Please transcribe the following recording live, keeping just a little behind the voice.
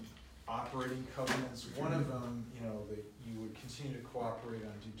operating covenants. One of them, that you would continue to cooperate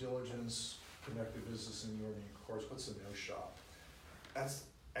on due diligence, conduct the business in the ordinary course. What's a no-shop? That's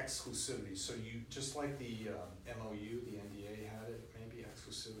exclusivity. So you, just like the MOU, the NDA had it, maybe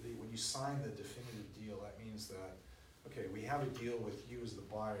exclusivity. When you sign the definitive deal, that means that, okay, we have a deal with you as the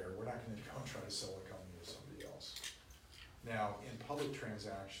buyer. We're not going to go and try to sell the company to somebody else. Now, in public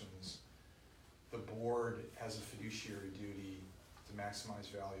transactions, the board has a fiduciary duty to maximize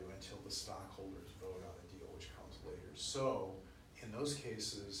value until the stockholders vote on the deal, which comes later. So, in those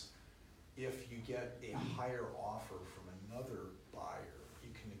cases, if you get a higher offer from another buyer,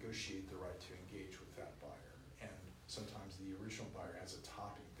 you can negotiate the right to engage with that buyer. And sometimes the original buyer has a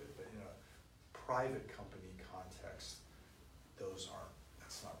topping bid, but in a private company context,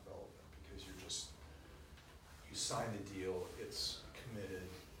 that's not relevant, because you sign the deal, it's committed,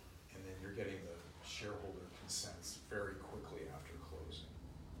 and then you're getting the shareholder consents very quickly after closing,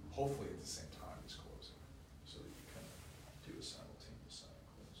 hopefully at the same time as closing, so that you can do a simultaneous sign and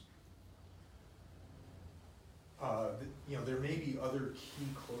close. There may be other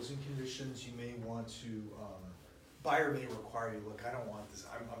key closing conditions you may want to, buyer may require you, look, I don't want this,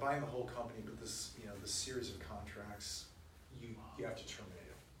 I'm buying the whole company, but this, this series of contracts, you have to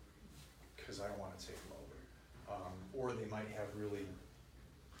terminate it, because I don't want to take them over. Or they might have really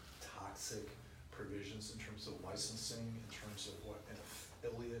toxic provisions in terms of licensing, in terms of what an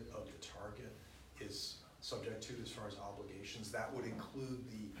affiliate of the target is subject to as far as obligations. That would include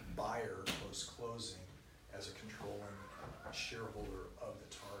the buyer post-closing as a controlling shareholder of the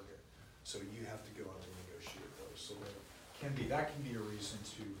target. So you have to go and renegotiate those. So that can be a reason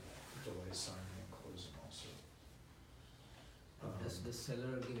to delay signing and closing also. Does the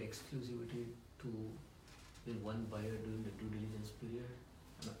seller give exclusivity to the one buyer during the due diligence period?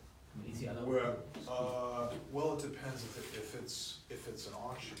 Is he allowed? Well, it depends. If it's an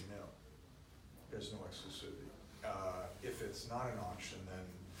auction, no, there's no exclusivity. If it's not an auction, then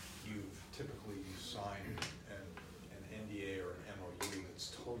you've typically signed an NDA or an MOU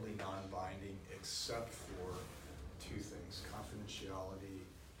that's totally non-binding, except for two things: confidentiality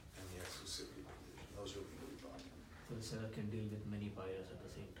and the exclusivity provision. Those are legally binding. So the seller can deal with many buyers at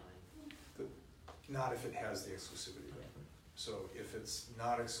the same time. Not if it has the exclusivity. Right? So if it's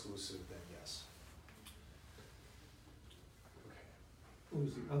not exclusive, then yes. Okay.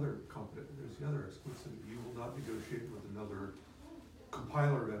 There's the other exclusivity. You will not negotiate with another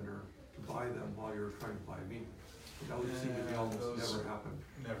compiler vendor to buy them while you're trying to buy me. That would seem to be almost never happened.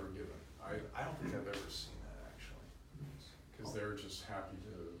 Never given. I don't think I've ever seen that, actually, because they're just happy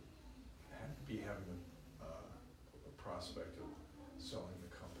to be having a prospect of selling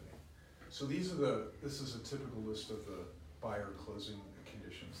the company. So this is a typical list of the buyer closing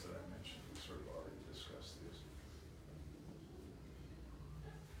conditions that I mentioned. We sort of already discussed these.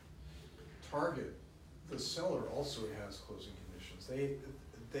 Target, the seller also has closing conditions.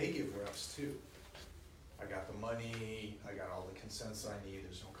 They give reps too. I got the money, I got all the consents I need,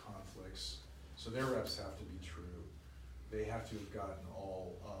 there's no conflicts. So their reps have to be true. They have to have gotten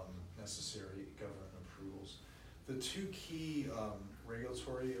all necessary government approvals. The two key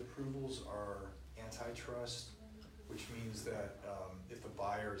regulatory approvals are antitrust, which means that if a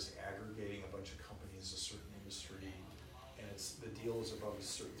buyer is aggregating a bunch of companies in a certain industry and the deal is above a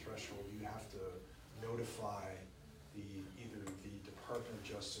certain threshold, you have to notify either the Department of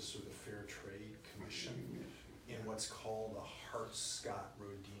Justice or the Fair Trade Commission in what's called a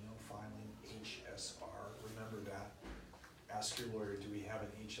Hart-Scott-Rodino filing, HSR. Remember that. Ask your lawyer, do we have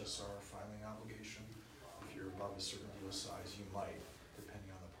an HSR filing obligation? If you're above a certain deal size, you might,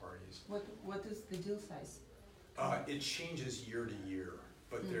 depending on the parties. What is the deal size? It changes year to year,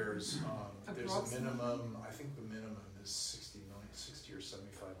 but there's a minimum. I think the minimum is 60 or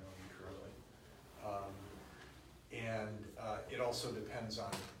 75 million currently, and it also depends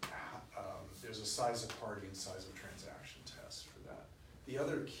on. There's a size of party and size of transaction test for that. The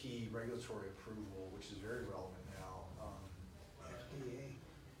other key regulatory approval, which is very relevant now,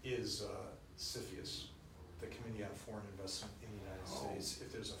 is CFIUS, the Committee on Foreign Investment in the United States.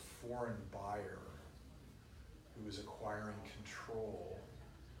 If there's a foreign buyer who is acquiring control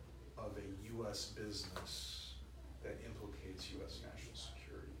of a U.S. business that implicates U.S. national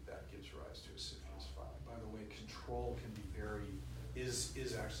security, that gives rise to a CFIUS filing. By the way, control can be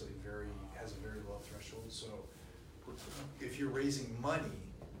has a very low threshold. So if you're raising money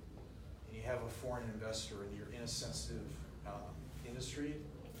and you have a foreign investor and you're in a sensitive industry,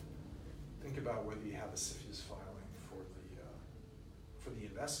 think about whether you have a CFIUS filing for the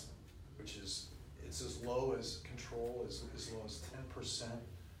investment, which is it's as low as control, as low as 10%,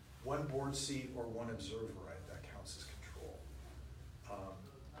 one board seat or one observer right, that counts as control.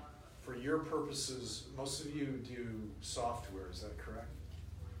 For your purposes, most of you do software, is that correct?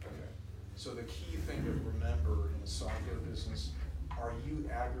 Okay. So the key thing to remember in the software business, are you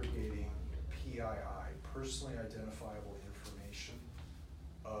aggregating PII, personally identifiable information,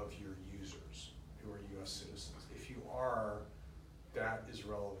 of your users who are US citizens? If you are, that is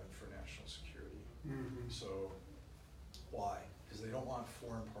relevant for national security. Mm-hmm. So why? Because they don't want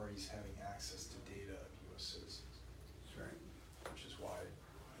foreign parties having access to data of US citizens. That's right. Which is why,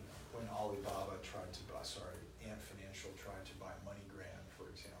 when Alibaba tried to buy, Ant Financial tried to buy MoneyGram, for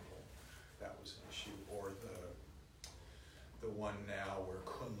example, that was an issue. Or the one now where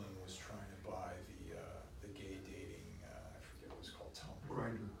Kunlun was trying to buy the gay dating, I forget what it was called,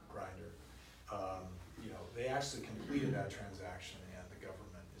 Grindr. They actually completed that transaction, and the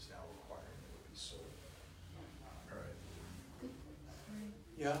government is now requiring it to be sold. All right. Sorry,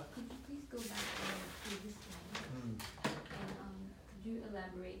 Yeah. could you please go back to the previous slide? Hmm. And could you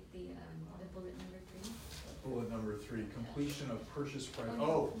elaborate the bullet number 3? Bullet number 3, completion of purchase price.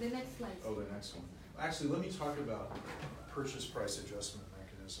 No, the next slide. Oh, the next one. Actually, let me talk about purchase price adjustment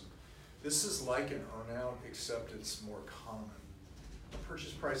mechanism. This is like an earnout, except it's more common. A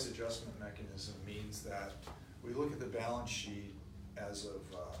purchase price adjustment mechanism means that we look at the balance sheet as of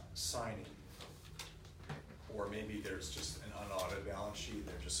signing. Or maybe there's just an unaudited balance sheet, and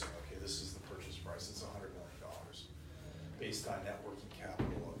they're just saying, okay, this is the purchase price, it's $100 million, based on net working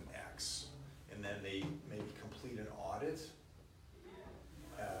capital of X. And then they maybe complete an audit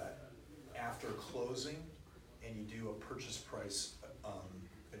after closing, and you do a purchase price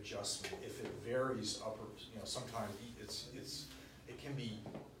adjustment. If it varies up or, sometimes it can be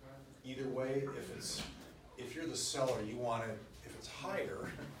either way. If you're the seller, you want it, if it's higher,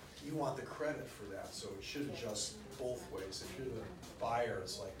 you want the credit for that, so it should adjust both ways. If you're the buyer,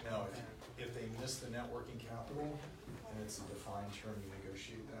 it's like, no, if they miss the net working capital, and it's a defined term, you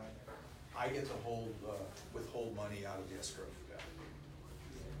negotiate that. I get to withhold money out of the escrow for that,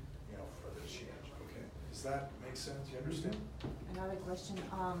 for the change, okay? Does that make sense? You understand? Another question,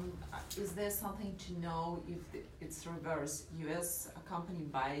 is there something to know if it's reverse? US company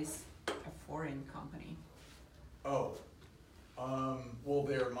buys a foreign company? Oh, well,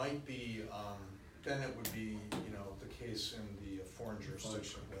 there might be, then it would be, the case in the foreign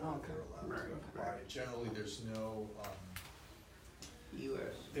jurisdiction whether Okay. they're allowed to buy it. Generally, there's no,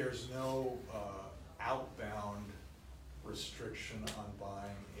 US. there's no outbound restriction on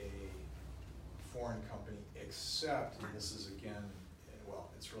buying a foreign company, except, and this is again, well,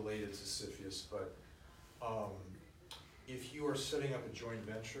 it's related to CFIUS, but if you are setting up a joint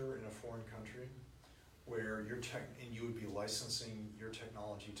venture in a foreign country, where and you would be licensing your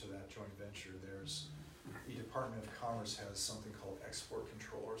technology to that joint venture, the Department of Commerce has something called export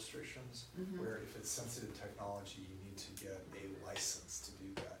control restrictions, where if it's sensitive technology, you need to get a license to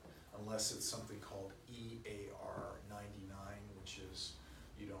do that, unless it's something called EAR 99, which is,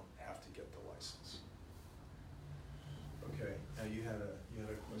 you don't have to get the license. Okay, now you had a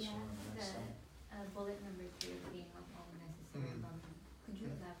question on the next one? Bullet number 3, being of all necessary. Could you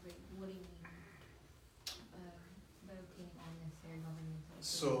elaborate, what do you mean by obtaining all necessary governmental?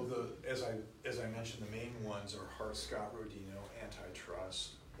 So as I mentioned, the main ones are Hart-Scott-Rodino,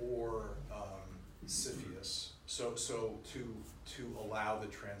 antitrust, or CFIUS. So to allow the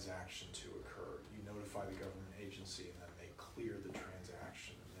transaction to occur, you notify the government agency, and then they clear the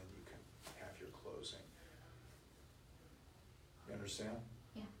transaction, and then you can have your closing. You understand?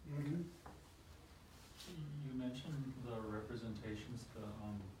 Yeah. Mm-hmm. You mentioned the representations the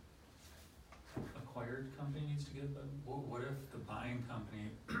acquired company needs to get, but what if the buying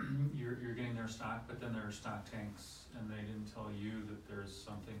company, you're getting their stock, but then there are stock tanks, and they didn't tell you that there's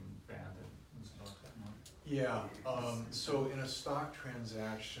something bad that was about that month? Yeah, so in a stock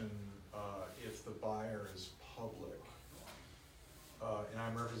transaction, if the buyer is public, and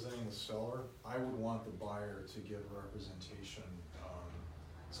I'm representing the seller, I would want the buyer to give representation,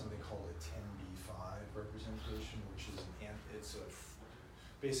 something called a 10b5 representation, which is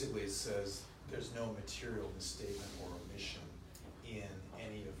basically it says there's no material misstatement or omission in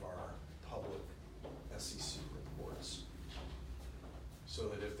any of our public SEC reports. So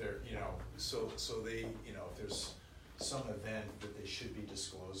that if they're, so they, if there's some event that they should be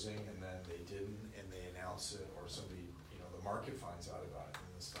disclosing and then they didn't, and they announce it, or somebody, the market finds out about it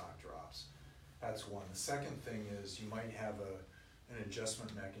and the stock drops. That's one. The second thing is you might have an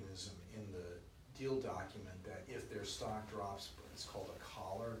adjustment mechanism in the deal document that if their stock drops, it's called a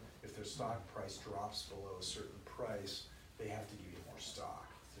collar, if their stock price drops below a certain price, they have to give you more stock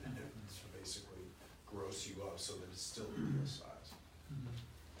to basically gross you up so that it's still the deal size.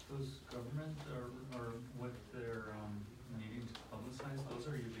 Those government or what they're needing to publicize, those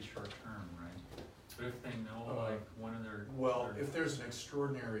are usually short term. if there's an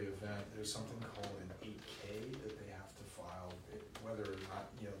extraordinary event, there's something called an 8K that they have to file, whether or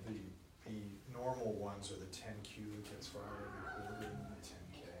not, you know, the normal ones are the 10Q that gets filed every quarter and the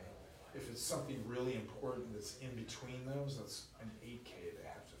 10K. If it's something really important that's in between those, that's an 8K they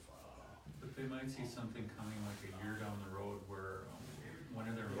have to file. But they might see something coming like a year down the road where one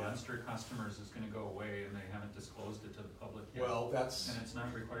of their Munster customers is gonna go away and they haven't disclosed it to the public yet. Well, that's, And it's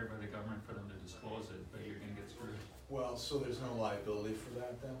not required by the government for them to disclose it, but you're gonna get screwed. well, so there's no liability for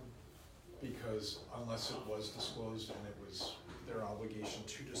that then? Because unless it was disclosed and it was their obligation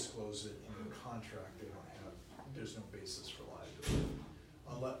to disclose it in the contract, they don't have, there's no basis for liability.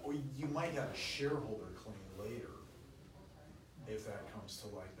 Unless, or you might have a shareholder claim later, if that comes to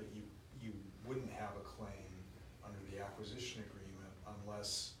light, but you wouldn't have a claim under the acquisition agreement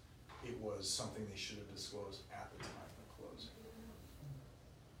unless it was something they should have disclosed at the time of closing.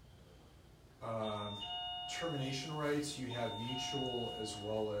 Termination rights, you have mutual as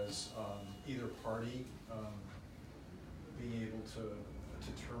well as either party being able to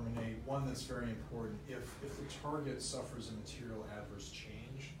terminate. One that's very important, if the target suffers a material adverse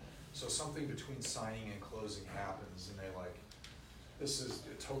change, so something between signing and closing happens and they like,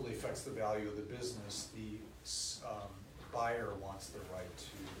 it totally affects the value of the business, the buyer wants the right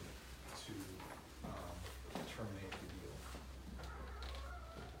to terminate the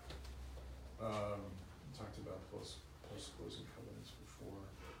deal. Talked about post-closing covenants before.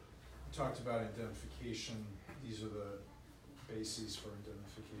 We talked about indemnification. These are the bases for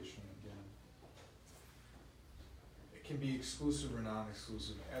indemnification again. It can be exclusive or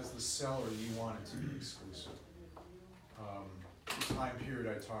non-exclusive. As the seller, you want it to be exclusive. The time period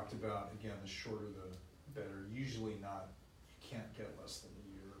I talked about, again, the shorter the better. Usually not, you can't get less than a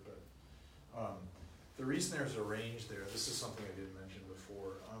year, but the reason there's a range there, this is something I didn't mention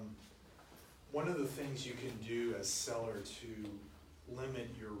before. One of the things you can do as seller to limit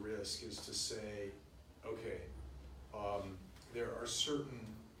your risk is to say, okay, there are certain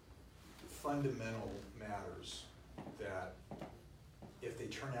fundamental matters that if they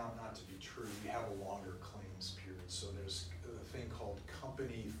turn out not to be true, you have a longer claims period. So there's a thing called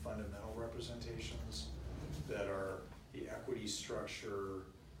company fundamental representations that are the equity structure,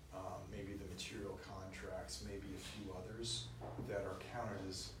 maybe the material contracts, maybe a few others that are counted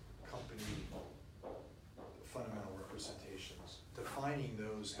as company fundamental representations. Defining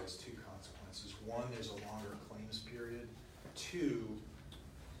those has two consequences. One, there's a longer claims period. Two,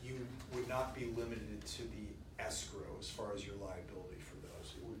 you would not be limited to the escrow as far as your liability for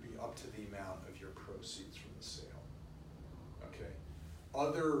those. It would be up to the amount of your proceeds from the sale. Okay.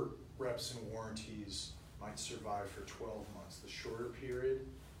 Other reps and warranties might survive for 12 months, the shorter period,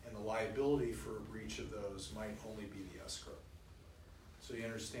 and the liability for a breach of those might only be the escrow. So you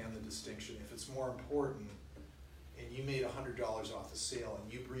understand the distinction. If it's more important, and you made $100 off the sale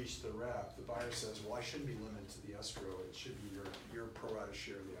and you breached the rep, the buyer says, well, I shouldn't be limited to the escrow, it should be your pro rata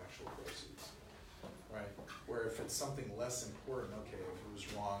share of the actual proceeds, right? Where if it's something less important, okay, if it was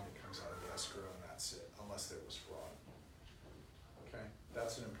wrong, it comes out of the escrow and that's it, unless there was fraud. Okay,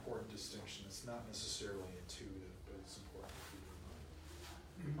 that's an important distinction. It's not necessarily intuitive, but it's important to keep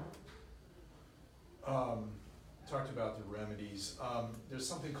in mind. Talked about the remedies. There's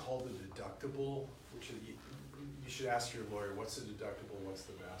something called the deductible, which you should ask your lawyer, what's the deductible, what's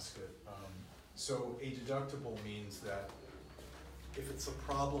the basket? So a deductible means that if it's a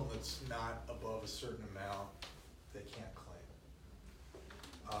problem that's not above a certain amount, they can't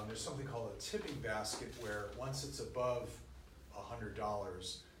claim. There's something called a tipping basket where once it's above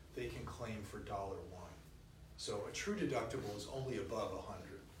 $100, they can claim for $1. So a true deductible is only above 100.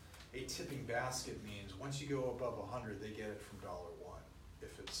 A tipping basket means once you go above 100, they get it from $1.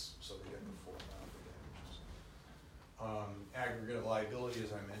 If it's, so they get the full amount of damages. Aggregate liability,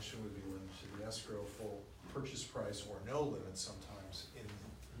 as I mentioned, would be limited to the escrow, full purchase price, or no limit sometimes in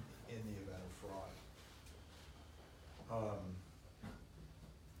the event of fraud.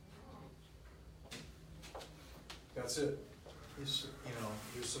 That's it. Here's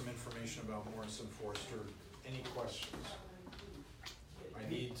some information about Morrison Forster. Any questions? I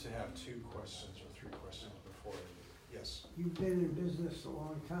need to have 2 questions or 3 questions before I do. Yes? You've been in business a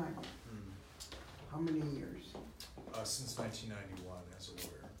long time. How many years? Since 1991 as a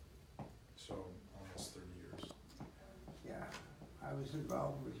lawyer, so almost 30 years. Yeah, I was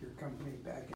involved with your company back